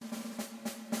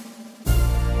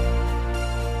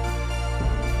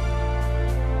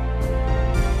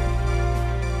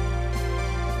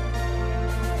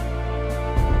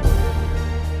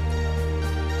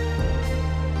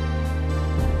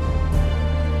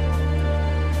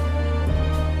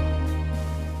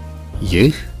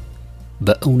ይህ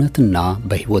በእውነትና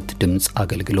በሕይወት ድምጽ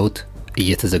አገልግሎት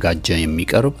እየተዘጋጀ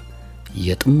የሚቀርብ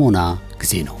የጥሞና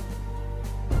ጊዜ ነው።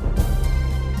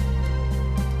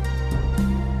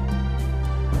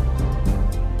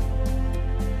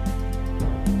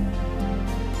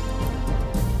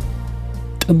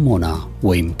 ጥሞና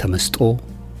ወይም ተመስጦ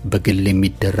በግል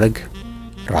የሚደረግ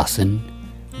ራስን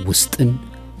ውስጥን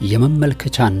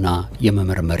የመመልከቻና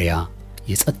የመመርመሪያ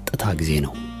የጸጥታ ጊዜ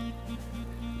ነው።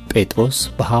 ጴጥሮስ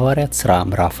በሐዋርያት ሥራ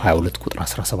ምዕራፍ 22 ቁጥር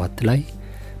 17 ላይ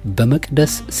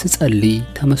በመቅደስ ስጸልይ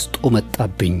ተመስጦ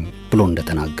መጣብኝ ብሎ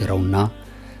እንደተናገረውና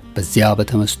በዚያ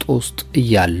በተመስጦ ውስጥ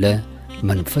እያለ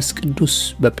መንፈስ ቅዱስ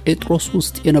በጴጥሮስ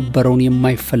ውስጥ የነበረውን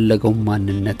የማይፈለገው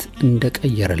ማንነት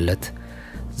እንደቀየረለት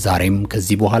ዛሬም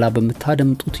ከዚህ በኋላ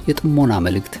በመታደምጡት የጥሞና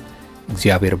መልእክት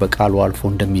እግዚአብሔር በቃሉ አልፎ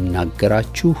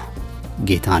እንደሚናገራችሁ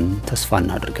ጌታን ተስፋ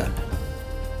እናደርጋለን።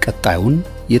 ቀጣዩን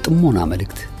የጥሞና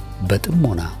መልእክት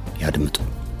በጥሞና ያድምጡ።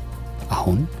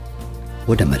 አሁን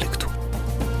ወደ መልእክቱ።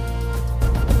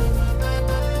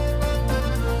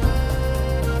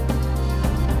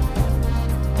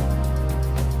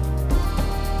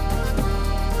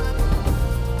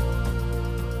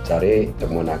 ዛሬ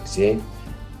ጥሞና ጊዜ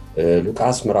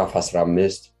ሉቃስ ምዕራፍ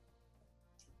 15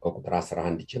 ከቁጥር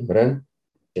 11 ጀምረን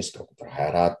እስከ ቁጥር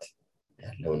 24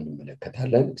 ያለውን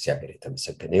እንመለከታለን። እግዚአብሔር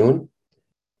የተመሰገነ ይሁን።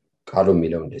 ቃሉ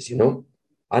የሚለው እንደዚህ ነው።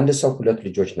 አንድ ሰው ሁለት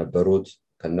ልጆች ነበሩት።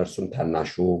 ከነርሱም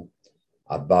ታናሹ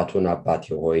አባቱን አባቴ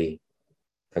ሆይ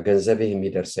ከገንዘብህ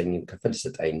የሚደርሰኝን ክፍል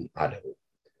ስጠኝ አለው።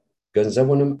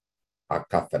 ገንዘቡንም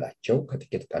አካፈላቸው።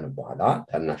 ከጥቂት ቀን በኋላ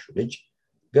ታናሹ ልጅ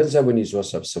ገንዘቡን ይዞ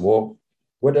ሰብስቦ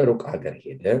ወደ ሩቅ ሀገር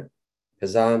ሄደ።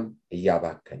 ከዛም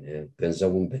እያባከነ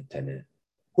ገንዘቡን በተነ።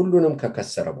 ሁሉንም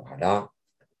ከከሰረ በኋላ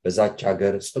በዛች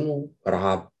ሀገር ጽኑ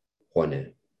ረሃብ ሆነ።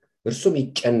 እርሱም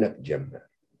ይጨነቅ ጀመር።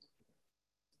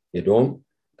 ሄዶም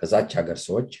ከዛች ሀገር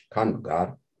ሰዎች ካንዱ ጋር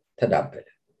ተዳበለ።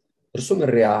 እርሱም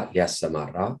እሪያ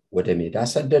ሊያሰማራ ወደ ሜዳ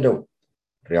ሰደደው።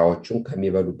 እሪያዎቹን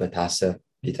ከሚበሉበት አሰር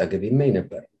ሊጠግብ ይመኝ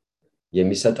ነበር፣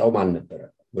 የሚሰጠውም አልነበረ።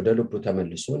 ወደ ልቡ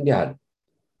ተመልሶ እንዲህ አለ፣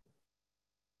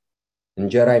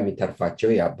 እንጀራ የሚተርፋቸው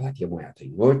የአባቴ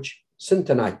ሙያተኞች ስንት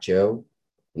ናቸው?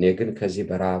 እኔ ግን ከዚህ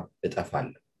በራብ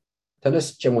እጠፋለሁ።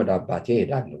 ተነስቼም ወደ አባቴ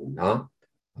ሄዳለሁና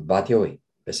አባቴ ሆይ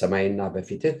በሰማይና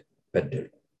በፊትህ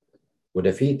በደልኩ፣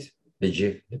 ወደፊት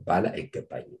ልጅህ ልባል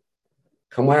አይገባኝም።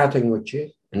 ከሙያተኞችህ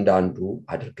እንዳንዱ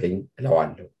አድርገኝ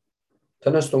እለዋለሁ።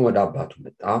 ተነስቶም ወደ አባቱ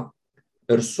መጣ።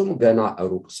 እርሱም ገና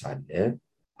ሩቅ ሳለ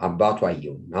አባቱ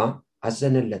አየውና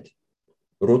አዘነለት።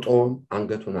 ሩጦም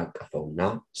አንገቱን አቀፈውና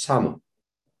ሳመው።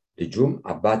 ልጁም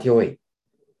አባቴ ሆይ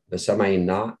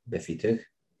በሰማይና በፊትህ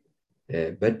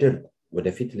በደልኩ፣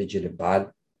 ወደፊት ልጅ ልባል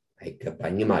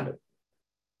አይገባኝም አለው።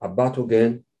 አባቱ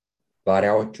ግን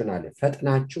ባሪያዎቹን አለ፣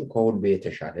 ፈጥናችሁ ከሁሉ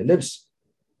የተሻለ ልብስ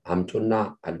አምጡና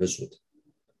አልብሱት፣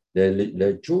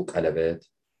 ለእጁ ቀለበት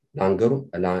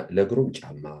ለእግሩም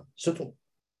ጫማ ስጡ፣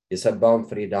 የሰባውን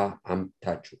ፍሪዳ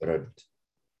አምጥታችሁ እረዱት፣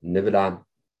 እንብላም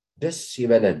ደስ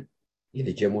ይበለን።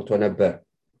 የልጄ ሞቶ ነበር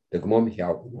ደግሞም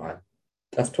ሕያው ሆኗል፣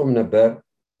 ጠፍቶም ነበር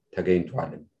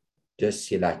ተገኝቷልም፣ ደስ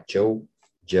ይላቸው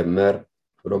ጀመር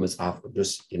ብሎ መጽሐፍ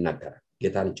ቅዱስ ይናገራል።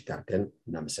 ጌታን እጅግ አድርገን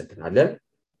እናመሰግናለን።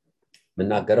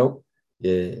 የምናገረው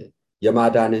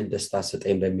የማዳንን ደስታ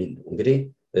ስጠኝ በሚል ነው። እንግዲህ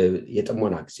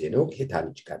የጥሞና ጊዜ ነው። ጌታን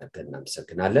እጅግ አድርገን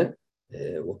እናመሰግናለን።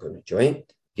 ወገኖች ሆይ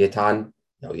ጌታን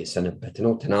ያው የሰነበት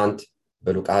ነው። ትናንት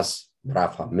በሉቃስ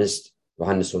ምዕራፍ 5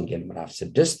 ዮሐንስ ወንጌል ምዕራፍ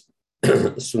 6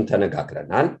 እሱን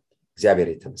ተነጋግረናል። እግዚአብሔር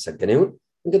የተመሰገነ ይሁን።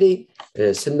 እንግዲህ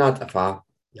ስናጠፋ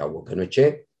ያው ወገኖቼ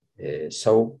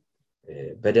ሰው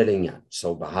በደለኛ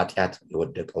ሰው በኃጢአት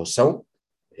የወደቀው ሰው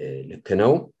ልክ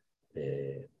ነው።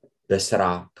 በስራ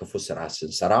ክፉ ስራ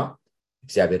ስንሰራ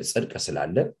እግዚአብሔር ጽድቅ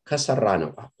ስላለ ከሰራ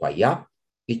ነው አቋያ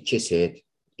እቺ ሴት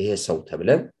ይሄ ሰው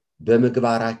ተብለን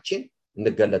በመግባራችን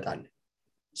እንገለጣለን።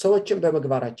 ሰዎችን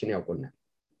በመግባራችን ያውቁናል።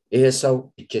 ይሄ ሰው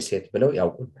እቺ ሴት ብለው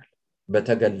ያውቁናል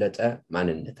በተገለጠ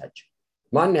ማንነታችን።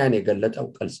 ማን ያን የገለጠው?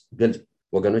 ግልጽ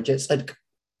ወገኖቼ ጽድቅ፣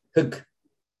 ሕግ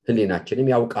ህሊናችንም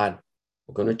ያውቃል።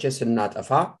 ወገኖቼ ስናጠፋ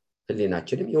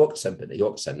ህሊናችንም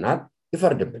ይወቅሰናል፣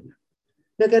 ይፈርድብናል።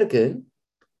 ነገር ግን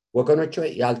ወገኖቼ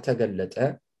ያልተገለጠ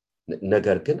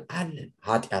ነገር ግን አለ፣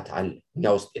 ኃጢአት አለ። እኛ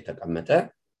ውስጥ የተቀመጠ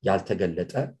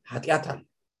ያልተገለጠ ኃጢአት አለ።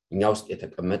 እኛ ውስጥ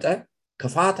የተቀመጠ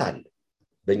ክፋት አለ፣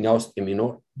 በእኛ ውስጥ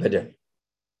የሚኖር በደል።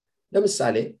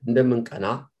 ለምሳሌ እንደምንቀና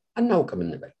አናውቅም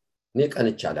እንበል። እኔ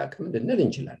ቀንቼ አላውቅም ልንል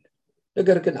እንችላለን።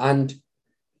 ነገር ግን አንድ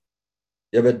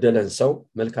የበደለን ሰው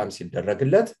መልካም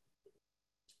ሲደረግለት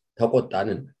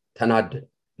ተቆጣንን፣ ተናደን፣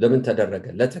 ለምን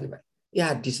ተደረገለት እንበል። ይህ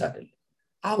አዲስ አይደለም።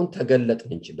 አሁን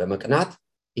ተገለጥን እንጂ በመቅናት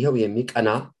ይሄው የሚቀና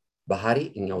ባህሪ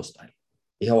እኛ ውስጥ አለ።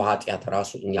 ይሄው ኃጢአት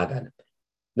ራሱ እኛ ጋር ነበር።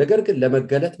 ነገር ግን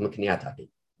ለመገለጥ ምክንያት አለ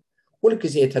ሁሉ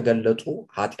ጊዜ የተገለጡ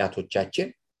ኃጢያቶቻችን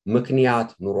ምክንያት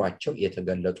ኑሯቸው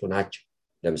የተገለጡ ናቸው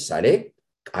ለምሳሌ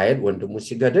ቃየል ወንድሙ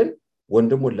ሲገድል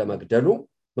ወንድሙን ለመግደሉ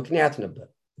ምክንያት ነበር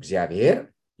እግዚአብሔር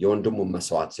የወንድሙን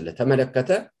መስዋዕት ስለተመለከተ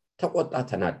ተቆጣ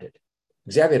ተናደደ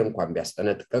እግዚአብሔር እንኳን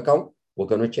ቢያስጠነቅቀው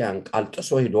ወገኖቼ ያን ቃል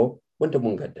ጥሶ ሄዶ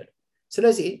ወንድሙን ገደለ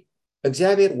ስለዚህ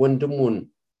እግዚአብሔር ወንድሙን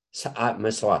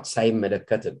መስዋዕት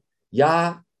ሳይመለከት ያ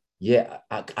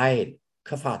የቃየል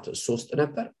ክፋት እሱ ውስጥ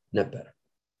ነበር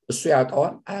እሱ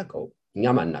ያውቀዋል አያውቀው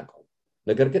እኛም አናውቀው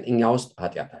ነገር ግን እኛ ውስጥ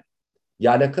ኃጢአት አለ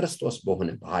ያለ ክርስቶስ በሆነ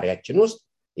ባህሪያችን ውስጥ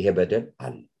ይሄ በደል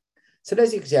አለ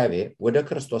ስለዚህ እግዚአብሔር ወደ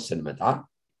ክርስቶስ ስንመጣ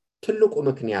ትልቁ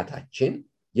ምክንያታችን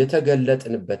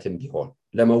የተገለጥንበትን ቢሆን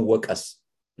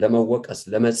ለመወቀስ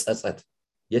ለመጸጸት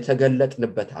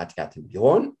የተገለጥንበት ኃጢአትን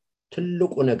ቢሆን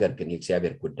ትልቁ ነገር ግን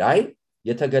የእግዚአብሔር ጉዳይ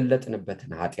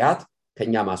የተገለጥንበትን ኃጢአት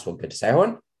ከኛ ማስወገድ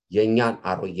ሳይሆን የኛን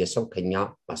አሮጌ ሰው ከኛ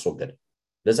ማስወገድ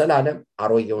ለዘላለም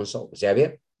አሮጌውን ሰው እግዚአብሔር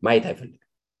ማየት አይፈልግም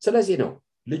ስለዚህ ነው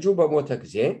ልጁ በሞተ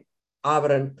ጊዜ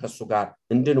አብረን ከሱ ጋር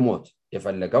እንድንሞት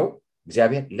የፈለገው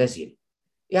እግዚአብሔር ለዚህ ነው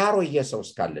ያሮጌ ሰው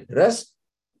እስካለ ድረስ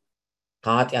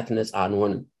ከኃጢአት ነፃ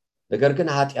አንሆንም ነገር ግን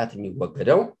ኃጢአት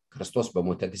የሚወገደው ክርስቶስ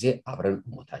በሞተ ጊዜ አብረን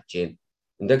ሞታችን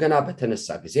እንደገና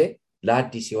በተነሳ ጊዜ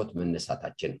ለአዲስ ሕይወት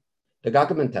መነሳታችን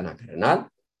ደጋግመን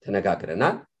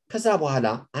ተነጋግረናል ከዛ በኋላ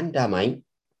አንድ አማኝ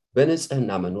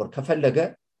በንጽህና መኖር ከፈለገ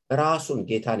ራሱን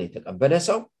ጌታን የተቀበለ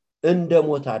ሰው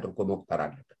እንደሞተ አድርጎ መቁጠር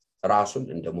አለበት ራሱን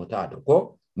እንደሞተ አድርጎ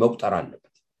መቁጠር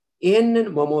አለበት ይሄንን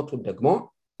መሞቱን ደግሞ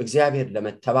እግዚአብሔር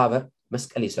ለመተባበር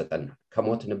መስቀል ይሰጠናል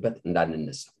ከሞትንበት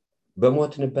እንዳንነሳ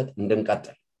በሞትንበት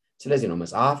እንድንቀጥል ስለዚህ ነው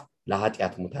መጽሐፍ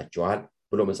ለኃጢአት ሞታችኋል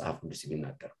ብሎ መጽሐፍ ቅዱስ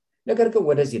የሚናገረው ነገር ግን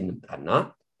ወደዚህ እንምጣና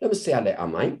ለምሳሌ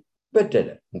አማኝ በደለ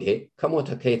እንዴ ከሞተ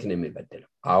ከየት ነው የሚበደለው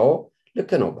አዎ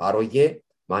ልክ ነው ባሮዬ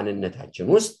ማንነታችን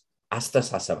ውስጥ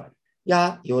አስተሳሰባል ያ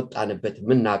የወጣንበት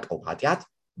ምናቀው ኃጢአት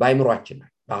ባይምሮአችን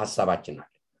ላይ በሐሳባችን ላይ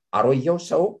አሮየው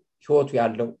ሰው ህይወቱ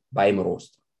ያለው ባይምሮ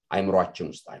ውስጥ አይምሮአችን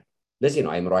ውስጥ አለ ለዚህ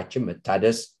ነው አይምሮአችን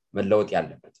መታደስ መለወጥ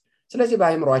ያለበት ስለዚህ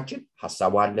ባይምሮአችን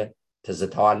ሐሳቡ አለ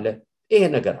ትዝታው አለ ይሄ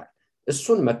ነገር አለ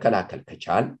እሱን መከላከል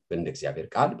ከቻል በእንደ እግዚአብሔር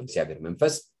ቃል በእግዚአብሔር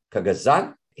መንፈስ ከገዛን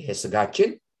ይሄ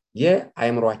ስጋችን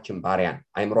የአይምሮአችን ባሪያን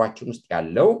አይምሮአችን ውስጥ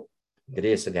ያለው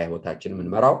እንግዲህ የስጋ ህይወታችን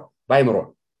ምንመራው ባይምሮ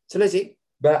ስለዚህ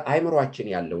በአይምሮአችን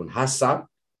ያለውን ሐሳብ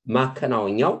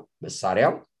ማከናወኛው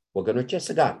መሳሪያው ወገኖቼ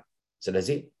ስጋ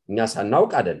ስለዚህ እኛ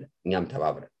ሳናውቅ አይደለም እኛም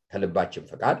ተባብረን ከልባችን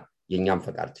ፈቃድ የኛም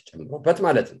ፈቃድ ተጨምሮበት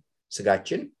ማለት ነው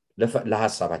ስጋችን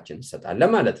ለሐሳባችን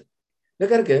እንሰጣለን ማለት ነው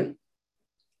ነገር ግን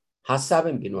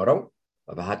ሐሳብን ቢኖረው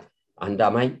በባህት አንድ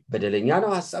አማኝ በደለኛ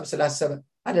ነው ሐሳብ ስላሰበ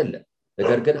አይደለም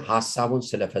ነገር ግን ሐሳቡን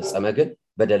ስለፈጸመ ግን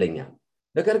በደለኛ ነው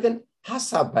ነገር ግን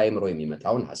ሐሳብ ባይምሮ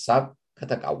የሚመጣውን ሐሳብ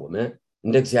ከተቃወመ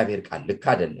እንደ እግዚአብሔር ቃል ልክ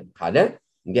አይደለም ካለ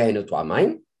እንዲህ አይነቱ አማኝ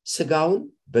ስጋውን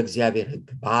በእግዚአብሔር ሕግ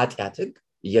በኃጢአት ሕግ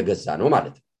እየገዛ ነው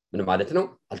ማለት ነው ምን ማለት ነው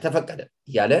አልተፈቀደም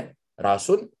ያለ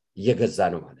ራሱን እየገዛ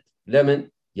ነው ማለት ለምን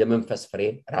የመንፈስ ፍሬ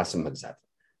ራስን መግዛት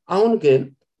አሁን ግን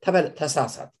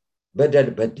ተሳሳት በደል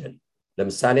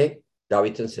ለምሳሌ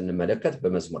ዳዊትን ስንመለከት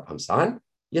በመዝሙር 51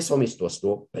 የሰው ሚስት ወስዶ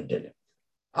በደለ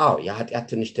አዎ የኃጢአት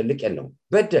ትንሽ ትልቅ የለው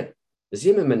በደል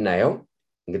እዚህም የምናየው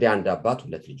እንግዲህ አንድ አባት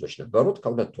ሁለት ልጆች ነበሩት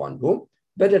ከሁለቱ አንዱ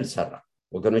በደል ሰራ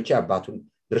ወገኖቼ አባቱን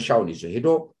ድርሻውን ይዞ ሄዶ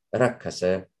ረከሰ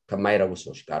ከማይረቡ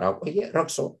ሰዎች ጋር ቆየ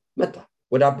ረክሶ መጣ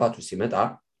ወደ አባቱ ሲመጣ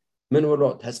ምን ብሎ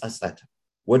ተጸጸተ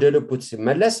ወደ ልቡት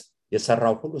ሲመለስ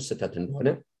የሰራው ሁሉ ስተት እንደሆነ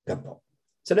ገባው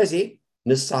ስለዚህ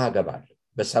ንስሐ ገባል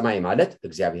በሰማይ ማለት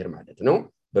እግዚአብሔር ማለት ነው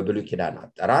በብሉይ ኪዳን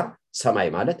አጠራር ሰማይ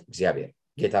ማለት እግዚአብሔር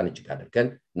ጌታን እጅግ አድርገን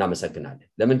እናመሰግናለን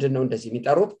ለምንድን ነው እንደዚህ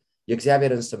የሚጠሩት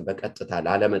የእግዚአብሔርን ስም በቀጥታ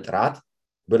ላለመጥራት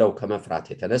ብለው ከመፍራት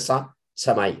የተነሳ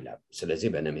ሰማይ ይላሉ ስለዚህ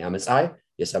በነህምያ መጽሐፍ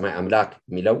የሰማይ አምላክ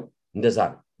የሚለው እንደዛ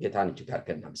ነው ጌታን እጅግ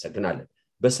አድርገን እናመሰግናለን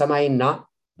በሰማይና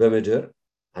በምድር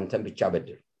አንተን ብቻ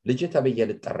በድል ልጅ ተብዬ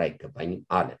ልጠራ አይገባኝም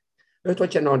አለ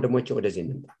እህቶችና ወንድሞቼ ወደዚህ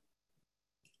እንምጣ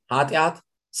ኃጢአት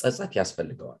ጸጸት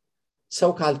ያስፈልገዋል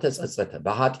ሰው ካልተጸጸተ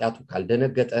በኃጢአቱ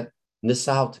ካልደነገጠ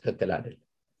ንስሐው ትክክል አይደለም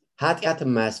ኃጢአት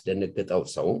የማያስደነግጠው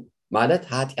ሰው ማለት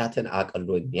ኃጢአትን አቀሎ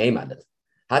የሚያይ ማለት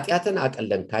ኃጢአትን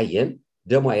አቀለን ካየን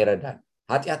ደሞ ይረዳል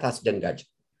ኃጢአት አስደንጋጭ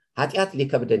ኃጢአት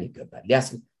ሊከብደን ይገባል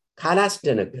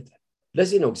ካላስደነገጠ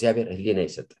ለዚህ ነው እግዚአብሔር ህሊና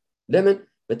ይሰጣል ለምን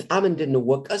በጣም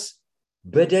እንድንወቀስ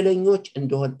በደለኞች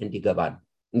እንደሆን እንዲገባን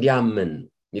እንዲያመን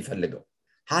የሚፈልገው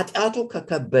ኃጢአቱ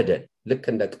ከከበደ ልክ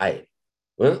እንደ ቃየል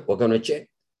ወገኖቼ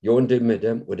የወንድምህ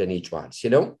ደም ወደኔ ይጮሃል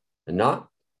ሲለው እና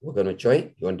ወገኖቼ ሆይ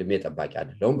የወንድሜ ጠባቂ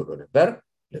አይደለም ብሎ ነበር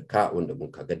ለካ ወንድሙን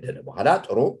ከገደለ በኋላ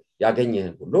ጥሩ ያገኘህ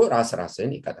ሁሉ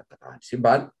ራስን ይቀጠቅጣል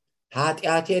ሲባል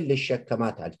ኃጢአቴን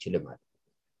ልሸከማት አልችልም ማለት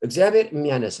እግዚአብሔር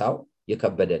የሚያነሳው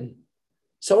የከበደን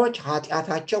ሰዎች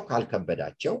ኃጢአታቸው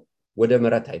ካልከበዳቸው ወደ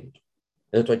ምሕረት አይመጡ።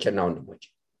 እህቶችና ወንድሞች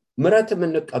ምሕረት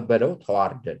የምንቀበለው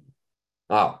ተዋርደን።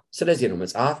 ስለዚህ ነው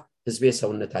መጽሐፍ ሕዝቤ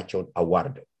ሰውነታቸውን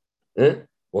አዋርደው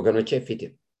ወገኖቼ ፊት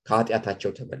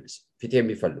ከኃጢአታቸው ተመለሱ ፊት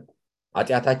የሚፈልጉ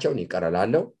ኃጢአታቸውን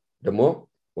ይቀርላለሁ ደግሞ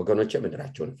ወገኖቼ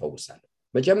ምድራቸውን ፈውሳለሁ።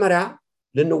 መጀመሪያ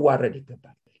ልንዋረድ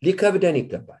ይገባል፣ ሊከብደን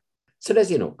ይገባል።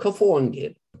 ስለዚህ ነው ክፉ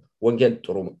ወንጌል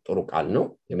ጥሩ ቃል ነው፣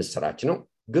 የምስራች ነው።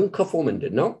 ግን ክፉ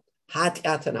ምንድነው?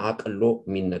 ኃጢአትን አቅሎ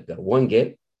የሚነገር ወንጌል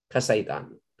ከሰይጣን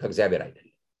ነው፣ ከእግዚአብሔር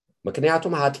አይደለም።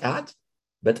 ምክንያቱም ኃጢአት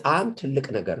በጣም ትልቅ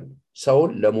ነገር ነው፣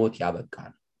 ሰውን ለሞት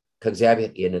ያበቃል፣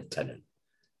 ከእግዚአብሔር የነጠለን።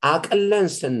 አቅለን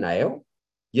ስናየው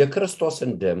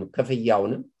የክርስቶስን ደም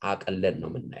ክፍያውንም አቅለን ነው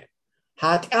የምናየው።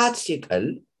 ኃጢአት ሲቀል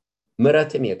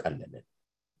ምሕረትም የቀለለን።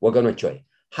 ወገኖች ሆይ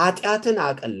ኃጢአትን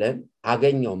አቅለን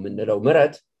አገኘው የምንለው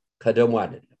ምሕረት ከደሙ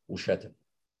አይደለም፣ ውሸትም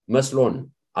መስሎን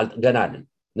ገናንን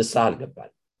ንስሐ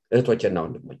አልገባል። እህቶችና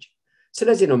ወንድሞች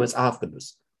ስለዚህ ነው መጽሐፍ ቅዱስ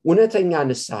እውነተኛ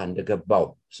ንስሐ እንደገባው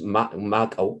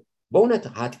ማቀው፣ በእውነት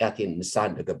ኃጢአቴን ንስሐ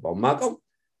እንደገባው ማቀው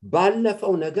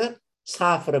ባለፈው ነገር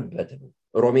ሳፍርበት ነው።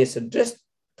 ሮሜ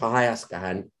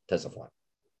 6:20-21 ተጽፏል።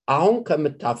 አሁን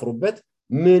ከምታፍሩበት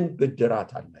ምን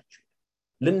ብድራት አላችሁ?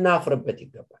 ልናፍርበት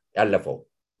ይገባል። ያለፈው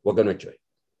ወገኖች ሆይ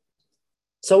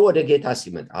ሰው ወደ ጌታ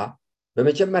ሲመጣ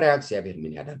በመጀመሪያ እግዚአብሔር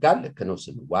ምን ያደርጋል? ልክ ነው፣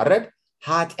 ስንዋረድ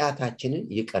ኃጢአታችንን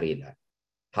ይቅር ይላል።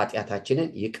 ኃጢአታችንን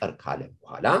ይቅር ካለ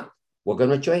በኋላ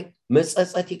ወገኖች ሆይ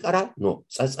መጸጸት ይቀራል?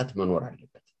 ጸጸት መኖር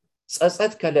አለበት።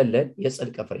 ጸጸት ከሌለን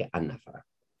የጽድቅ ፍሬ አናፈራም።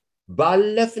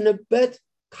 ባለፍንበት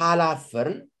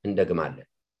ካላፈርን እንደግመዋለን።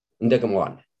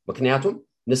 ምክንያቱም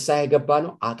ንስሐ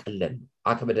የገባነው አቅለን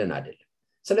አክብደን አይደለም።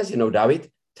 ስለዚህ ነው ዳዊት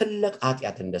ትልቅ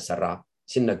ኃጢአት እንደሰራ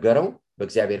ሲነገረው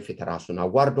በእግዚአብሔር ፊት ራሱን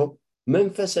አዋርዶ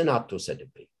መንፈስን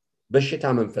አትወሰድብኝ፣ በሽታ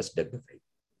መንፈስ ደግፈኝ፣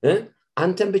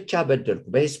 አንተን ብቻ በደልኩ፣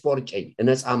 በስፖርጨኝ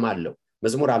እነጻማለሁ።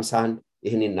 መዝሙር 51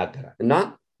 ይህን ይናገራል። እና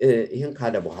ይህን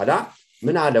ካለ በኋላ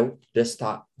ምን አለው?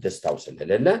 ደስታው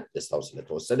ስለሌለ ደስታው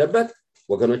ስለተወሰደበት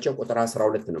ወገኖቼ ቁጥር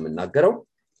 12 ነው የምናገረው።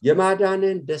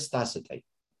 የማዳንን ደስታ ስጠኝ።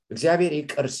 እግዚአብሔር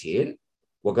ይቅር ሲል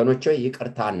ወገኖቼ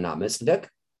ይቅርታና መጽደቅ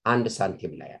አንድ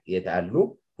ሳንቲም ላይ ያሉ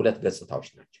ሁለት ገጽታዎች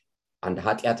ናቸው። አንድ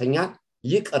ኃጢአተኛ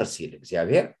ይቅር ሲል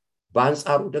እግዚአብሔር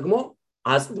በአንጻሩ ደግሞ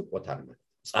አጽድቆታል ማለት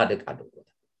ጻድቅ አድርጎታል።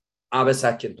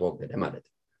 አበሳችን ተወገደ ማለት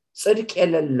ነው። ጽድቅ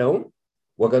የሌለው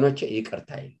ወገኖቼ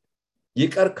ይቅርታ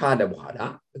ይቅር ካለ በኋላ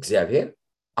እግዚአብሔር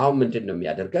አሁን ምንድነው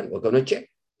የሚያደርገን? ወገኖቼ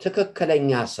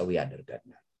ትክክለኛ ሰው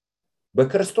ያደርገናል።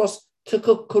 በክርስቶስ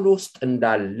ትክክል ውስጥ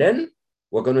እንዳለን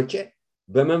ወገኖቼ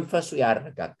በመንፈሱ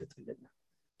ያረጋግጥልናል።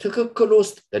 ትክክል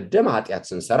ውስጥ ቀደም ኃጢአት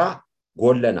ስንሰራ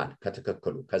ጎለናል፣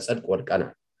 ከትክክሉ ከጽድቅ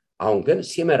ወድቀናል። አሁን ግን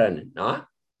ሲመረንና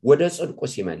ወደ ጽድቁ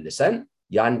ሲመልሰን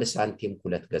የአንድ ሳንቲም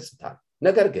ሁለት ገጽታ።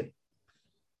 ነገር ግን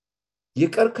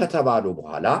ይቅር ከተባሉ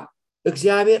በኋላ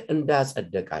እግዚአብሔር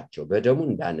እንዳጸደቃቸው በደሙ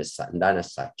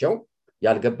እንዳነሳቸው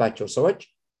ያልገባቸው ሰዎች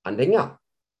አንደኛ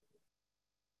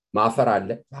ማፈር አለ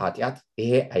በኃጢአት፣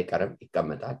 ይሄ አይቀርም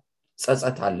ይቀመጣል።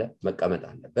 ጸጸት አለ መቀመጥ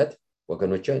አለበት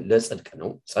ወገኖቼ፣ ለጽድቅ ነው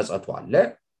ጸጸቱ አለ።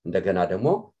 እንደገና ደግሞ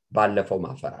ባለፈው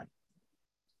ማፈር አለ።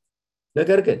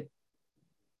 ነገር ግን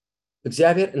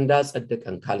እግዚአብሔር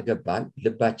እንዳጸደቀን ካልገባን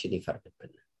ልባችን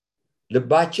ይፈርድብናል።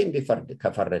 ልባችን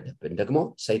ከፈረደብን ደግሞ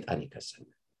ሰይጣን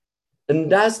ይከሰናል።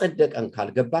 እንዳጸደቀን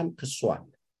ካልገባን ክሱ አለ፣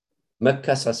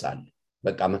 መከሰስ አለ፣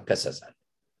 በቃ መከሰስ አለ።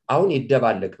 አሁን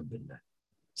ይደባለቅብናል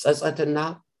ጸጸትና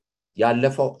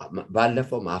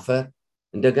ባለፈው ማፈር።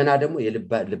 እንደገና ደግሞ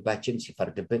ልባችን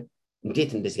ሲፈርድብን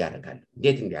እንዴት እንደዚህ ያደርጋል?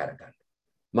 እንዴት እንዲያደርጋል?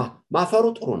 ማፈሩ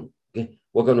ጥሩ ነው፣ ግን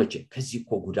ወገኖቼ ከዚህ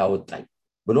እኮ ጉዳ ወጣኝ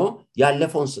ብሎ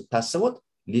ያለፈውን ስታስቡት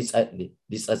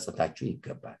ሊጸጽታችሁ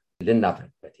ይገባል።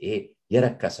 ልናፍርበት ይሄ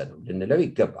የረከሰ ነው ልንለው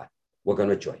ይገባል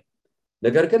ወገኖች ሆይ።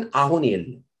 ነገር ግን አሁን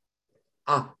የለም።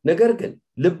 ነገር ግን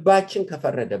ልባችን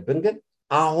ከፈረደብን ግን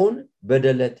አሁን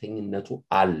በደለተኝነቱ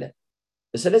አለ።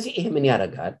 ስለዚህ ይሄ ምን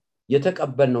ያደርጋል?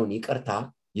 የተቀበልነውን ይቅርታ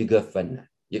ይገፈናል።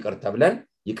 ይቅር ተብለን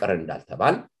ይቅር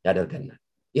እንዳልተባል ያደርገናል።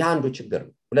 ይህ አንዱ ችግር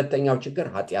ነው። ሁለተኛው ችግር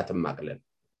ኃጢአትን ማቅለል።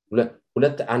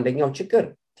 አንደኛው ችግር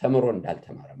ተምሮ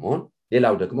እንዳልተማረ መሆን፣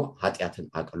 ሌላው ደግሞ ኃጢአትን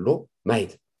አቅሎ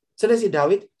ማየት። ስለዚህ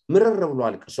ዳዊት ምርር ብሎ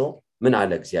አልቅሶ ምን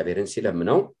አለ? እግዚአብሔርን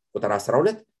ሲለምነው ቁጥር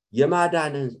 12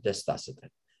 የማዳንን ደስታ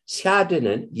ስጠን።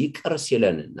 ሲያድነን ይቅር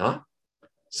ሲለንና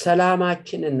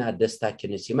ሰላማችንና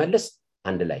ደስታችንን ሲመልስ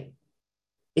አንድ ላይ ነው።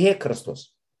 ይሄ ክርስቶስ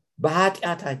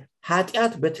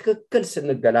ኃጢአት በትክክል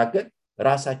ስንገላገል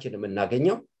ራሳችንን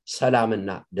የምናገኘው ሰላምና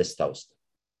ደስታ ውስጥ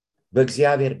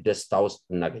በእግዚአብሔር ደስታ ውስጥ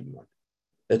እናገኘዋለን።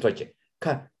 እቶቼ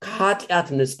ከኃጢአት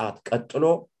ንጻት ቀጥሎ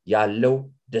ያለው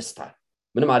ደስታ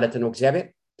ምን ማለት ነው? እግዚአብሔር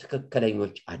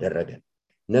ትክክለኞች አደረገን፣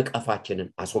 ነቀፋችንን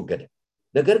አስወገደ።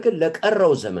 ነገር ግን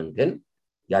ለቀረው ዘመን ግን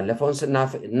ያለፈውን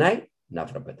ስናይ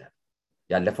እናፍርበታለን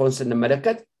ያለፈውን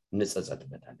ስንመለከት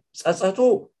እንጸጸትበታለን ጸጸቱ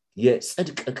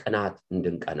የጽድቅ ቀናት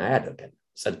እንድንቀና ያደርገናል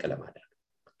ጽድቅ ለማድረግ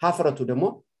ሀፍረቱ ደግሞ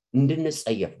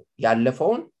እንድንጸየፍ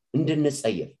ያለፈውን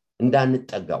እንድንጸየፍ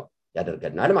እንዳንጠጋው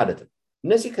ያደርገናል ማለት ነው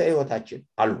እነዚህ ከህይወታችን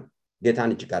አሉ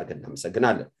ጌታን እጅግ አድርገን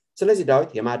እናመሰግናለን ስለዚህ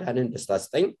ዳዊት የማዳንን ደስታ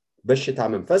ስጠኝ በሽታ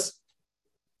መንፈስ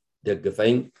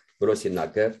ደግፈኝ ብሎ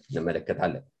ሲናገር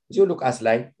እንመለከታለን እዚሁ ሉቃስ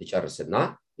ላይ ይጨርስና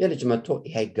የልጅ መጥቶ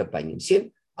ይሄ አይገባኝም ሲል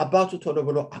አባቱ ቶሎ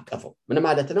ብሎ አቀፈው ምን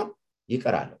ማለት ነው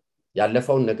ይቀራል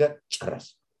ያለፈውን ነገር ጨረስ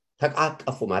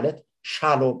ተቃቀፉ ማለት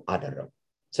ሻሎም አደረጉ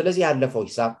ስለዚህ ያለፈው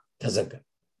ሂሳብ ተዘጋ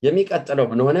የሚቀጥለው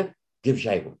ምን ሆነ ግብዣ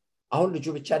ይሁን አሁን ልጁ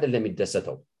ብቻ አይደለም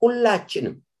የሚደሰተው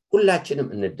ሁላችንም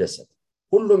እንደሰት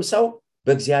ሁሉም ሰው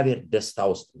በእግዚአብሔር ደስታ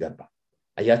ውስጥ ገባ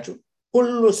አያችሁ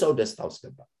ሁሉ ሰው ደስታ ውስጥ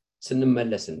ገባ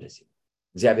ስንመለስ እንደዚህ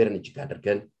እግዚአብሔርን እጅግ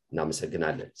አድርገን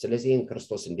እናመሰግናለን ስለዚህ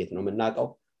ክርስቶስ እንዴት ነው የምናውቀው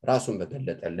ራሱን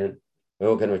በገለጠልን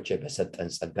ወገኖቼ በሰጠን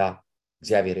ጸጋ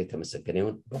እግዚአብሔር የተመሰገነ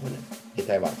ይሁን በሆነ ጌታ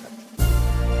ይባርካችሁ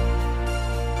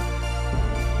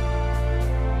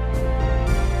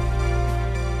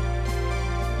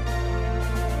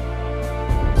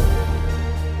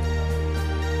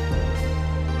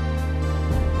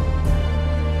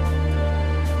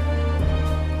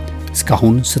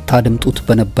እስካሁን ስታደምጡት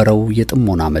በነበረው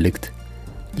የጥሞና መልእክት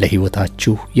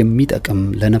ለሕይወታችሁ የሚጠቅም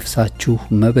ለነፍሳችሁ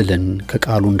መብልን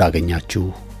ከቃሉ እንዳገኛችሁ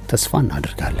ተስፋ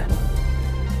እናደርጋለን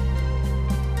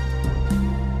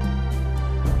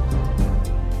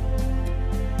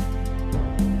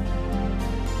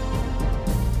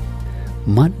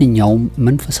ማንኛውም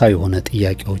መንፈሳዊ የሆነ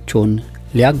ጥያቄዎችን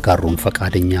ሊያጋሩን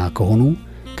ፈቃደኛ ከሆኑ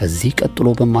ከዚህ ቀጥሎ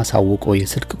በማሳወቀው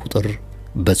የስልክ ቁጥር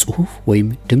በጽሁፍ ወይም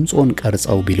ድምጾን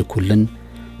ቀርጸው ቢልኩልን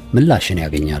ምላሽን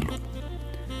ያገኛሉ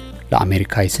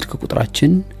ለአሜሪካ የስልክ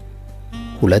ቁጥራችን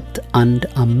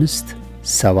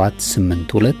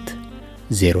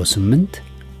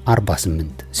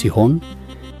 2157820848 ሲሆን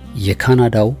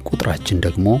የካናዳው ቁጥራችን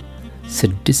ደግሞ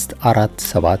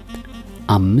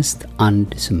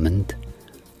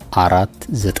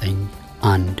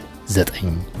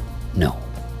 6475184919 ነው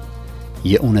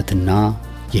የእውነትና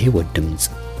የሕይወት ድምጽ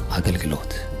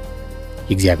አገልግሎት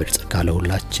የእግዚአብሔር ጸጋ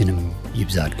ለሁላችንም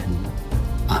ይብዛልን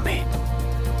አሜን